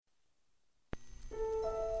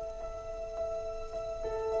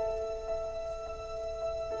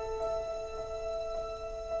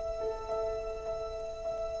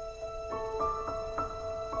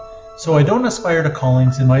So I don't aspire to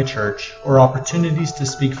callings in my church or opportunities to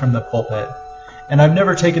speak from the pulpit, and I've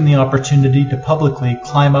never taken the opportunity to publicly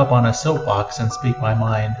climb up on a soapbox and speak my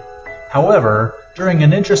mind. However, during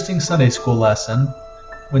an interesting Sunday school lesson,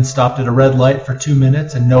 when stopped at a red light for 2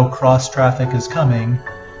 minutes and no cross traffic is coming,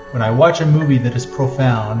 when I watch a movie that is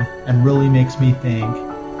profound and really makes me think,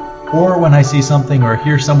 or when I see something or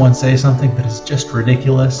hear someone say something that is just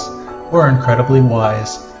ridiculous or incredibly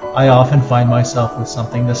wise, I often find myself with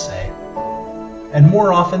something to say. And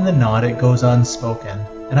more often than not, it goes unspoken,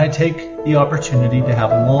 and I take the opportunity to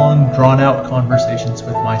have long, drawn-out conversations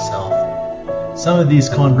with myself. Some of these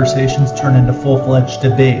conversations turn into full-fledged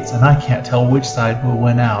debates, and I can't tell which side will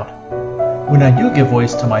win out. When I do give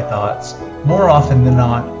voice to my thoughts, more often than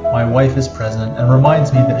not, my wife is present and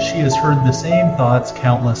reminds me that she has heard the same thoughts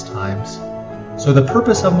countless times. So the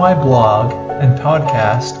purpose of my blog and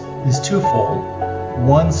podcast is twofold.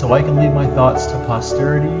 One, so I can leave my thoughts to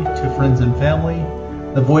posterity, to friends and family,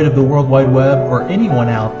 the void of the World Wide Web, or anyone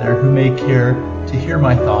out there who may care to hear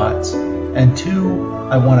my thoughts. And two,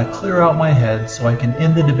 I want to clear out my head so I can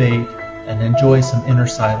end the debate and enjoy some inner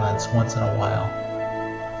silence once in a while.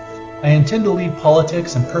 I intend to leave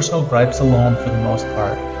politics and personal gripes alone for the most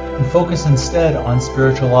part, and focus instead on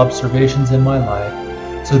spiritual observations in my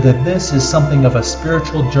life, so that this is something of a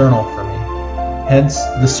spiritual journal for me, hence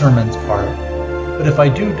the sermons part. But if I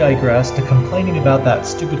do digress to complaining about that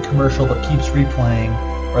stupid commercial that keeps replaying,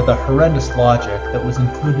 or the horrendous logic that was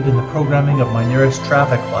included in the programming of my nearest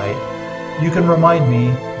traffic light, you can remind me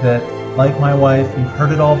that, like my wife, you've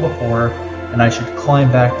heard it all before, and I should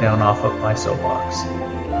climb back down off of my soapbox.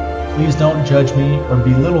 Please don't judge me or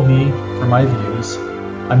belittle me for my views.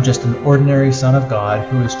 I'm just an ordinary son of God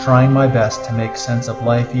who is trying my best to make sense of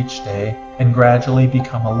life each day and gradually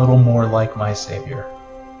become a little more like my Savior.